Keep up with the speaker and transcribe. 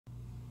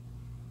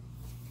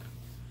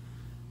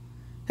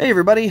Hey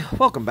everybody,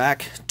 welcome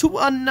back to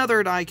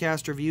another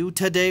Diecast review.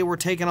 Today we're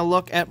taking a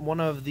look at one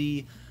of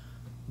the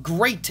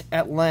great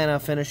Atlanta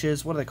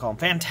finishes. What do they call them?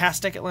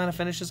 Fantastic Atlanta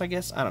finishes, I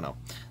guess? I don't know.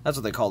 That's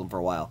what they called them for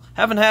a while.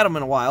 Haven't had them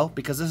in a while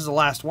because this is the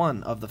last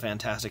one of the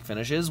Fantastic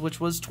finishes, which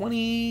was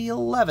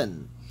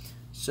 2011.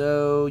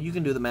 So you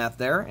can do the math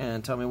there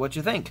and tell me what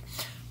you think.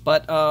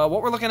 But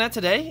what we're looking at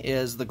today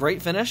is the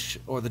great finish,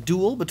 or the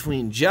duel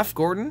between Jeff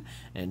Gordon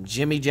and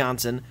Jimmie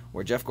Johnson,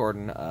 where Jeff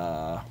Gordon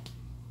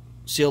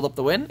sealed up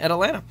the win at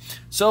Atlanta.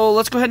 So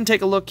let's go ahead and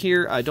take a look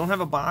here. I don't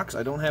have a box.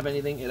 I don't have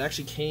anything. It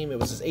actually came, it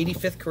was his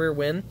 85th career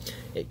win.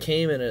 It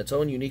came in its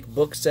own unique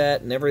book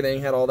set and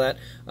everything, had all that.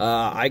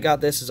 I got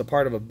this as a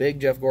part of a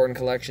big Jeff Gordon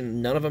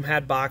collection. None of them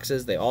had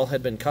boxes. They all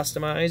had been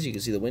customized. You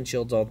can see the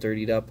windshield's all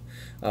dirtied up,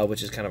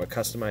 which is kind of a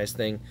customized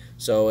thing.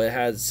 So it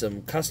had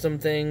some custom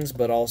things,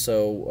 but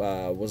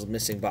also was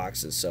missing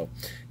boxes. So,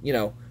 you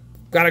know,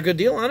 got a good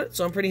deal on it,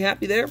 so I'm pretty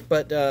happy there.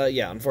 But,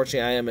 yeah,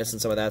 unfortunately, I am missing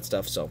some of that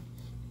stuff, so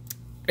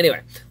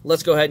anyway,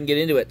 let's go ahead and get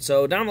into it.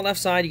 So down the left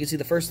side, you can see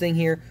the first thing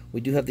here, we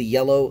do have the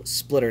yellow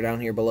splitter down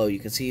here below. You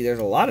can see there's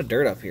a lot of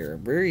dirt up here.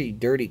 Very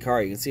dirty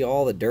car. You can see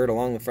all the dirt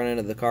along the front end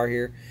of the car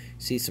here.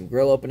 You see some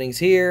grill openings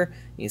here.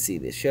 You can see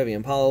the Chevy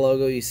Impala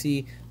logo. You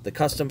see the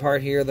custom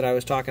part here that I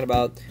was talking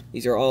about.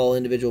 These are all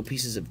individual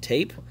pieces of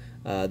tape.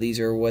 These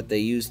are what they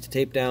use to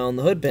tape down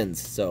the hood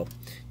pins. So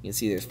you can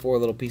see there's 4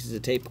 little pieces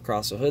of tape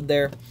across the hood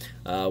there,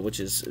 which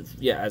is,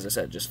 yeah, as I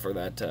said, just for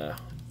that,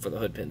 for the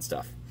hood pin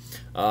stuff.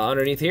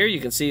 Underneath here,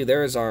 you can see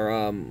there's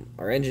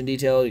our engine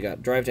detail. You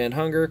got drive to end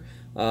hunger.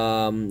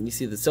 You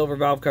see the silver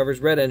valve covers,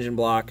 red engine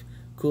block,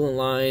 coolant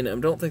line. I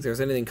don't think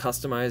there's anything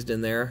customized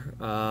in there.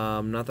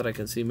 Not that I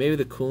can see. Maybe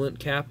the coolant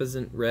cap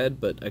isn't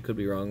red, but I could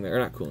be wrong there. Or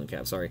not coolant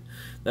cap, sorry.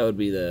 That would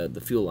be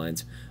the fuel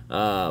lines.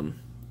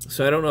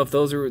 So I don't know if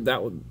those are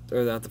or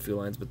not the fuel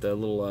lines, but the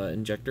little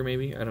injector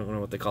maybe. I don't know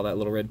what they call that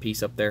little red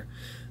piece up there.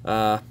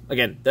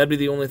 Again, that'd be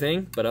the only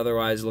thing, but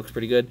otherwise it looks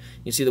pretty good.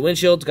 You see the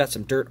windshield's got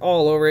some dirt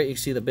all over it. You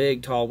see the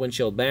big, tall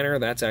windshield banner.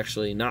 That's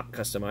actually not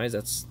customized.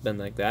 That's been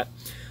like that.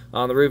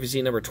 On the roof, you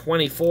see number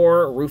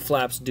 24. Roof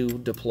flaps do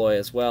deploy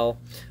as well.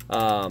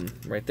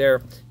 Right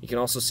there. You can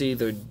also see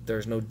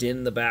there's no din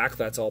in the back.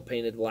 That's all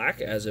painted black,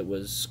 as it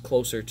was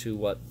closer to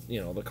what, you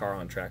know, the car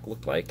on track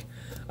looked like.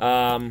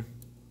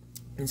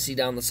 You can see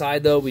down the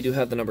side, though, we do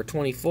have the number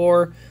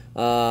 24.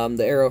 The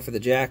arrow for the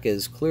jack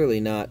is clearly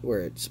not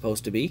where it's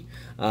supposed to be,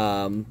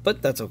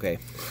 but that's okay.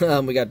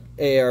 We got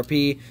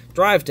AARP,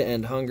 drive to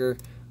end hunger,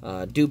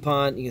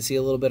 DuPont. You can see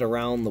a little bit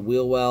around the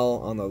wheel well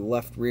on the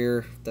left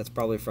rear. That's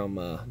probably from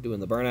doing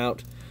the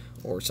burnout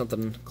or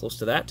something close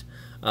to that.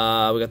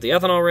 We got the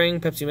ethanol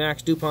ring, Pepsi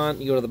Max, DuPont.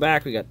 You go to the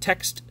back, we got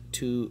text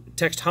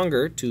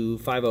hunger to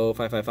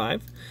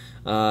 50555.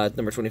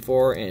 Number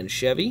 24 and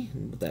Chevy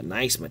with that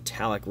nice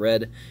metallic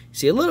red. You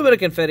see a little bit of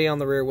confetti on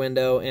the rear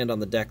window and on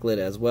the deck lid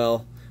as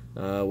well,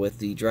 with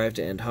the drive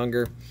to end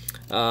hunger.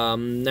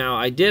 Now,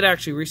 I did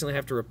actually recently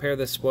have to repair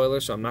this spoiler,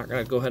 so I'm not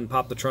going to go ahead and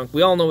pop the trunk.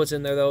 We all know what's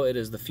in there, though. It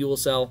is the fuel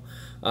cell.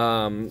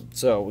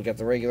 So we got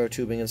the regular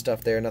tubing and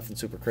stuff there, nothing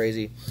super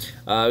crazy.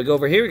 We go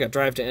over here, we got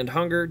drive to end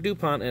hunger,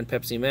 DuPont, and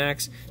Pepsi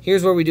Max.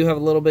 Here's where we do have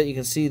a little bit. You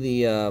can see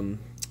the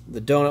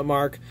donut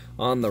mark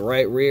on the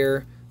right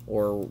rear,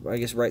 or I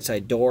guess right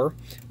side door.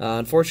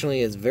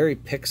 Unfortunately, it's very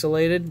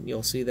pixelated.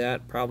 You'll see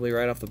that probably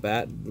right off the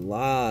bat. A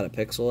lot of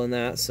pixel in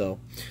that, so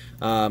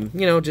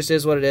you know, just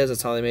is what it is.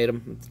 That's how they made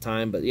them at the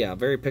time. But yeah,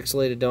 very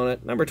pixelated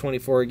donut. Number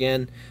 24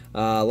 again.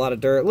 A lot of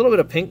dirt, a little bit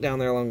of pink down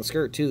there along the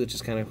skirt too, which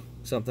is kind of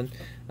something.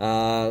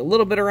 A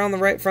little bit around the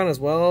right front as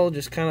well,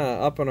 just kind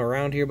of up and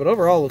around here. But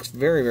overall, looks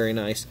very, very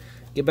nice.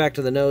 Get back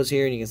to the nose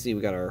here, and you can see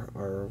we got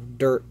our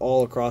dirt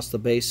all across the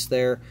base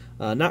there.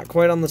 Not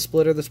quite on the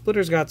splitter. The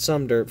splitter's got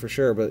some dirt for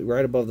sure, but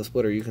right above the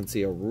splitter you can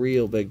see a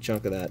real big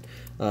chunk of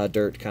that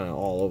dirt kind of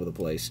all over the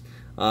place.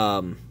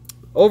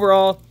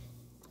 Overall,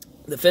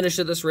 the finish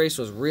of this race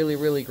was really,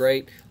 really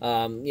great.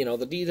 You know,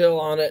 the detail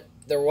on it,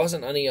 there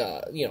wasn't any,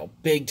 you know,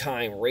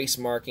 big-time race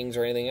markings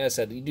or anything. As I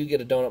said, you do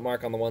get a donut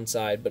mark on the one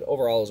side, but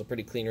overall it was a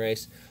pretty clean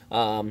race.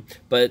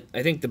 But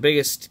I think the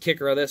biggest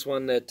kicker of this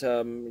one that,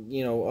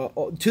 you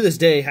know, to this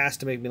day has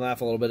to make me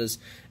laugh a little bit is,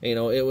 you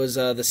know, it was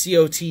the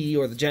COT,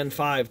 or the Gen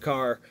 5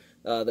 car,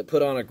 that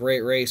put on a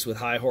great race with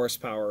high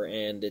horsepower,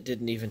 and it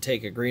didn't even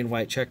take a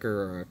green-white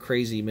checker or a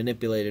crazy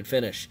manipulated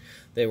finish.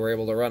 They were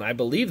able to run, I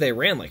believe they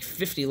ran like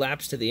 50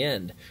 laps to the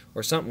end,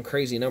 or something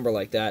crazy number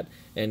like that,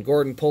 and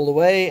Gordon pulled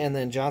away, and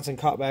then Johnson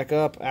caught back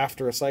up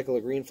after a cycle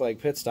of green flag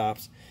pit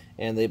stops,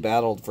 and they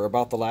battled for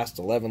about the last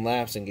 11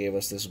 laps and gave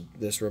us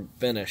this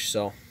finish.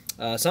 So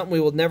something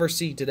we will never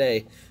see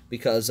today,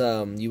 because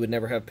you would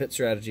never have pit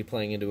strategy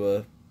playing into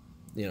a,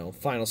 you know,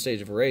 final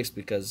stage of a race,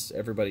 because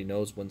everybody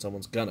knows when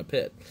someone's gonna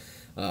pit,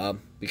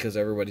 because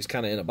everybody's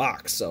kind of in a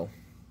box. So,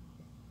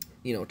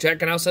 you know, Chad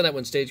Canal said that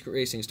when stage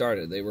racing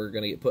started, they were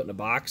going to get put in a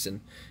box,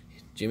 and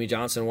Jimmie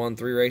Johnson won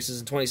 3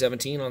 races in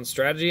 2017 on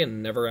strategy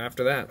and never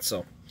after that.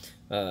 So,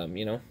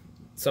 you know,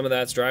 some of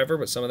that's driver,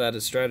 but some of that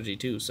is strategy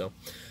too. So,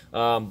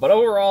 But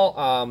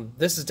overall,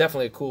 this is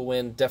definitely a cool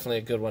win. Definitely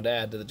a good one to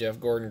add to the Jeff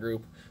Gordon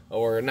group.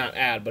 Or not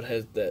add, but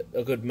has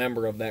a good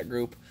member of that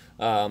group.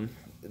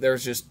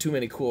 There's just too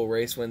many cool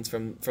race wins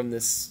from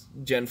this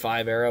Gen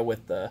 5 era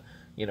with the,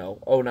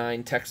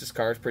 '09 Texas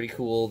car is pretty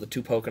cool. The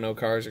 2 Pocono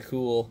cars are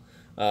cool.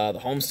 The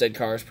Homestead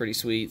car is pretty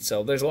sweet.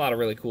 So there's a lot of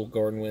really cool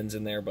Gordon wins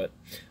in there. But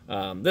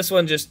this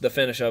one, just the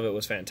finish of it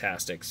was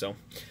fantastic. So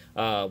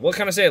what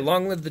can I say?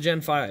 Long live the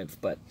Gen 5.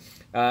 But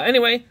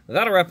anyway,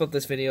 that'll wrap up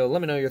this video.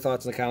 Let me know your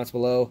thoughts in the comments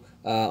below.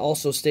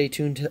 Also, stay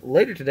tuned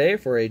later today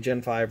for a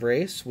Gen 5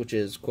 race, which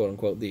is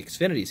quote-unquote the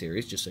Xfinity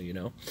Series, just so you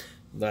know.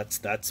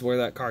 That's where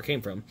that car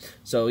came from.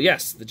 So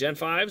yes, the Gen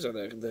 5s or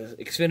the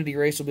Xfinity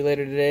race will be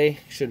later today.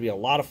 Should be a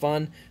lot of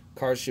fun.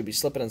 Cars should be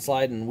slipping and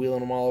sliding and wheeling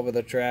them all over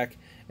the track.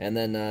 And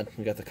then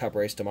we got the Cup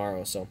race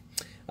tomorrow. So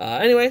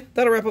anyway,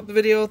 that'll wrap up the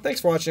video.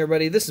 Thanks for watching,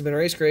 everybody. This has been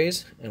Race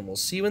Craze, and we'll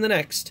see you in the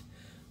next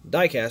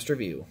Diecast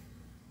review.